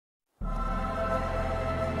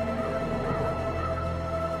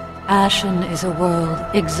Ashan is a world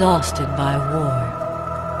exhausted by war.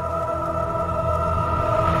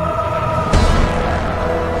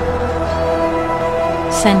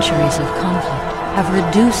 Centuries of conflict have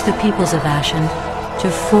reduced the peoples of Ashan to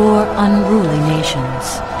 4 unruly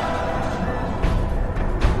nations.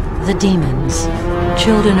 The demons,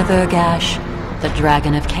 children of Urgash, the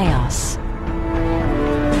dragon of chaos.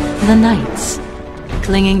 The knights,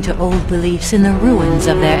 clinging to old beliefs in the ruins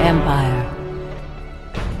of their empire.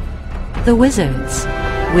 The wizards,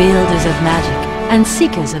 wielders of magic and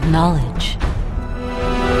seekers of knowledge.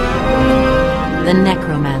 The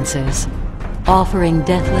necromancers, offering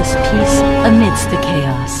deathless peace amidst the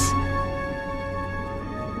chaos.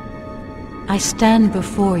 I stand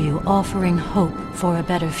before you offering hope for a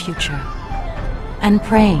better future, and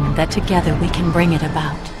praying that together we can bring it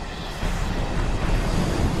about.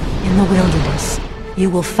 In the wilderness,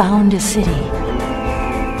 you will found a city.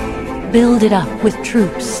 Build it up with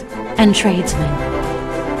troops and tradesmen.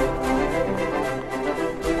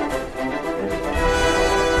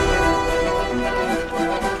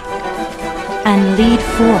 And lead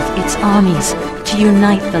forth its armies to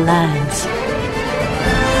unite the lands.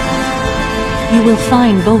 You will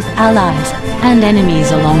find both allies and enemies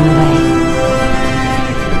along the way.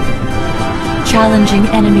 Challenging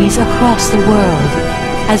enemies across the world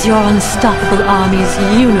as your unstoppable armies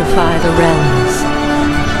unify the realms.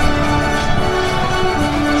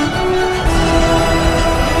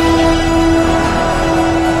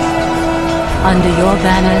 Under your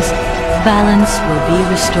banners, balance will be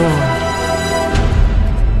restored.